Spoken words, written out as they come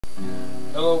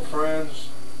Hello friends,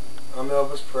 I'm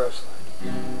Elvis Presley.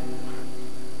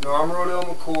 Now I'm Rodell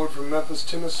McCord from Memphis,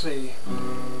 Tennessee.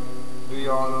 We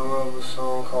all know of a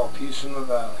song called Peace in the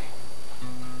Valley.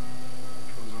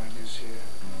 It goes like this here.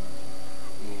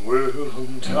 Well,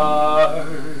 I'm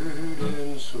tired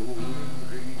and so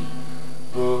weary,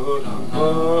 but I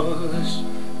must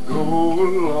go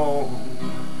along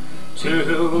till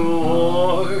the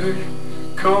Lord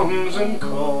comes and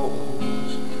calls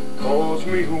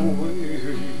me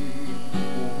away.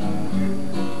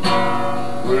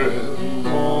 Well, the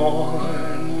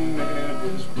morning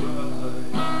is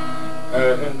bright,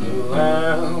 and the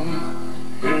Lamb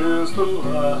is the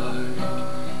light,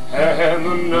 and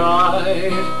the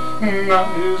night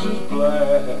is as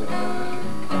black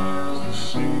as the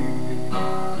sea.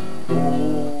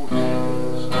 Oh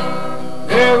yes,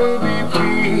 there will be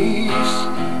peace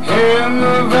in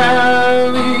the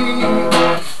valley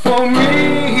for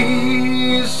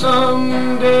me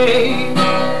someday.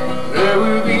 There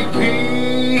will be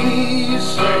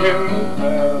peace in the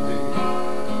valley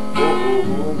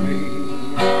for me.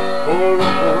 Oh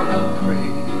Lord, I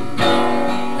pray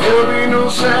there'll be no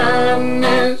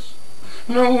sadness,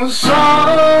 no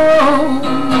sorrow,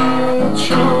 no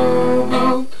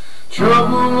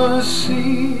trouble I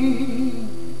see.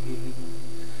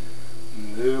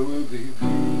 There will be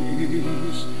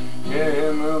peace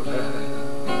in the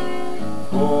valley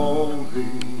for me.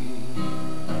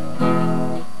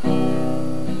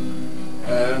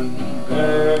 And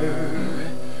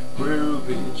there will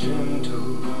be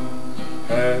gentle,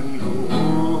 and the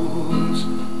wolves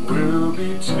will be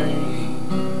tame,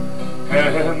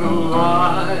 and the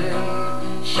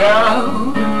lion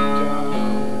shall be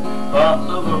down by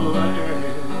the land,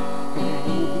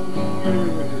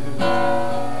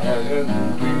 and the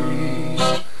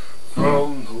beast from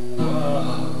the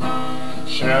wild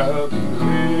shall be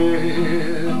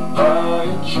led by a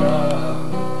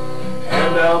child,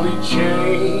 and I'll be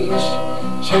changed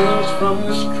from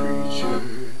this creature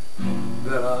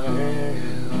that I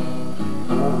am.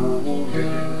 Oh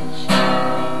yes,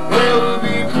 there will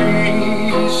be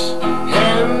peace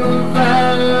in the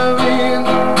valley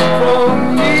for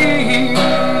me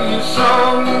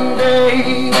someday.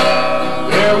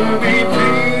 There will be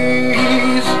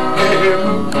peace in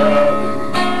the valley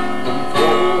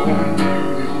for me.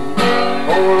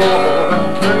 Oh Lord, I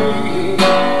pray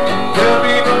there'll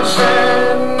be no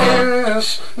sadness,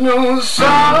 no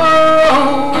sorrow,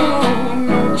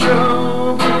 no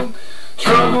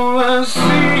trouble I see.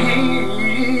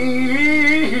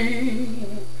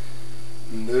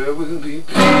 There will be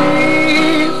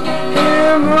peace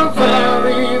in the valley.